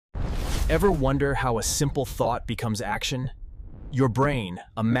Ever wonder how a simple thought becomes action? Your brain,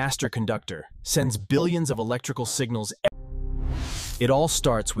 a master conductor, sends billions of electrical signals. It all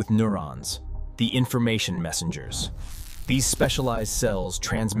starts with neurons, the information messengers. These specialized cells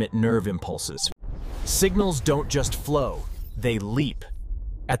transmit nerve impulses. Signals don't just flow, they leap.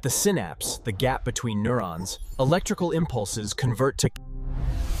 At the synapse, the gap between neurons, electrical impulses convert to...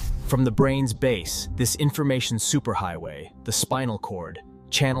 From the brain's base, this information superhighway, the spinal cord,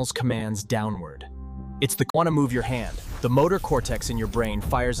 channels commands downward. It's the want to move your hand. The motor cortex in your brain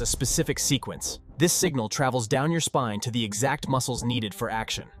fires a specific sequence. This signal travels down your spine to the exact muscles needed for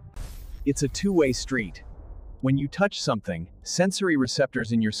action. It's a two-way street. When you touch something, sensory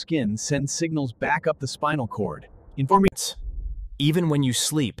receptors in your skin send signals back up the spinal cord, informing... Even when you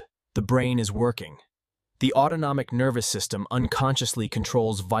sleep, the brain is working. The autonomic nervous system unconsciously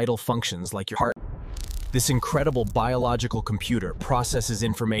controls vital functions like your heart. This incredible biological computer processes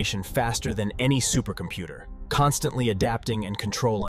information faster than any supercomputer, constantly adapting and controlling.